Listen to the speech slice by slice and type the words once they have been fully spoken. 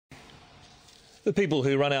The people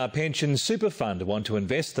who run our pension super fund want to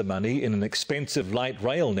invest the money in an expensive light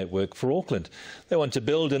rail network for Auckland. They want to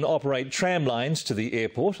build and operate tram lines to the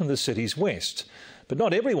airport and the city's west. But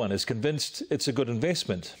not everyone is convinced it's a good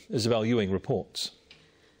investment. Isabel Ewing reports.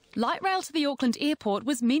 Light rail to the Auckland airport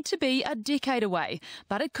was meant to be a decade away,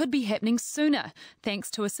 but it could be happening sooner, thanks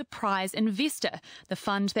to a surprise investor, the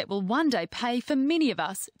fund that will one day pay for many of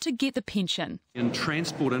us to get the pension. In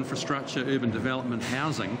transport infrastructure, urban development,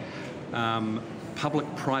 housing,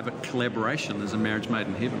 public-private collaboration is a marriage made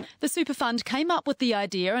in heaven. The super fund came up with the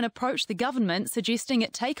idea and approached the government, suggesting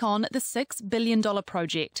it take on the $6 billion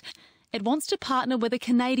project. It wants to partner with a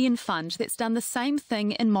Canadian fund that's done the same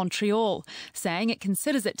thing in Montreal, saying it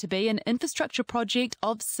considers it to be an infrastructure project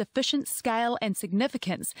of sufficient scale and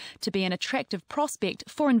significance to be an attractive prospect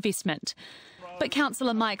for investment. But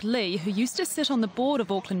Councillor Mike Lee, who used to sit on the board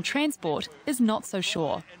of Auckland Transport, is not so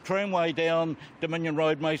sure. Tramway down Dominion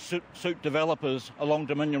Road may suit developers along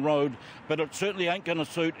Dominion Road, but it certainly ain't going to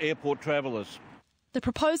suit airport travellers. The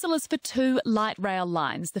proposal is for 2 light rail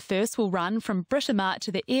lines. The first will run from Britomart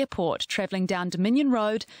to the airport, travelling down Dominion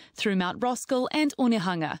Road, through Mount Roskill and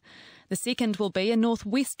Onehunga. The second will be a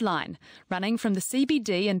north-west line, running from the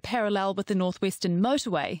CBD in parallel with the Northwestern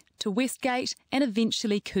Motorway to Westgate and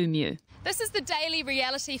eventually Kumeu. This is the daily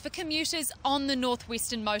reality for commuters on the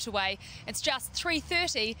Northwestern Motorway. It's just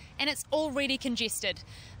 3:30 and it's already congested.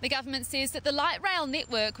 The government says that the light rail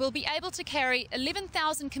network will be able to carry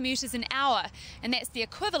 11,000 commuters an hour, and that's the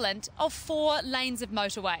equivalent of 4 lanes of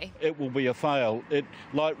motorway. It will be a fail.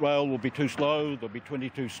 Light rail will be too slow, there'll be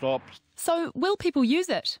 22 stops. So will people use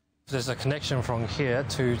it? There's a connection from here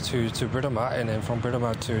to Britomart, and then from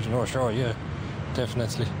Britomart to the North Shore, yeah,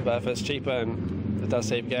 definitely. But if it's cheaper and it does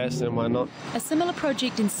save gas, then why not? A similar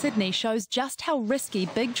project in Sydney shows just how risky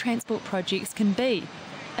big transport projects can be.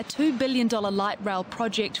 A $2 billion light rail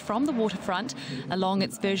project from the waterfront along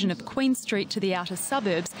its version of Queen Street to the outer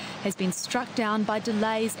suburbs has been struck down by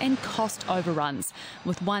delays and cost overruns,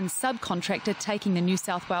 with one subcontractor taking the New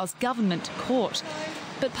South Wales government to court.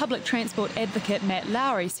 But public transport advocate Matt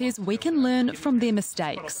Lowry says we can learn from their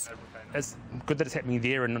mistakes. It's good that it's happening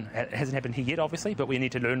there, and it hasn't happened here yet, obviously, but we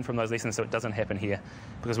need to learn from those lessons so it doesn't happen here,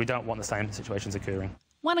 because we don't want the same situations occurring.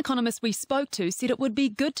 One economist we spoke to said it would be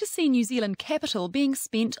good to see New Zealand capital being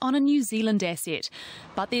spent on a New Zealand asset.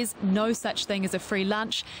 But there's no such thing as a free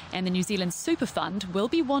lunch, and the New Zealand Super Fund will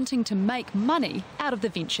be wanting to make money out of the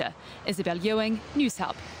venture. Isabel Ewing, News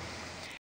Hub.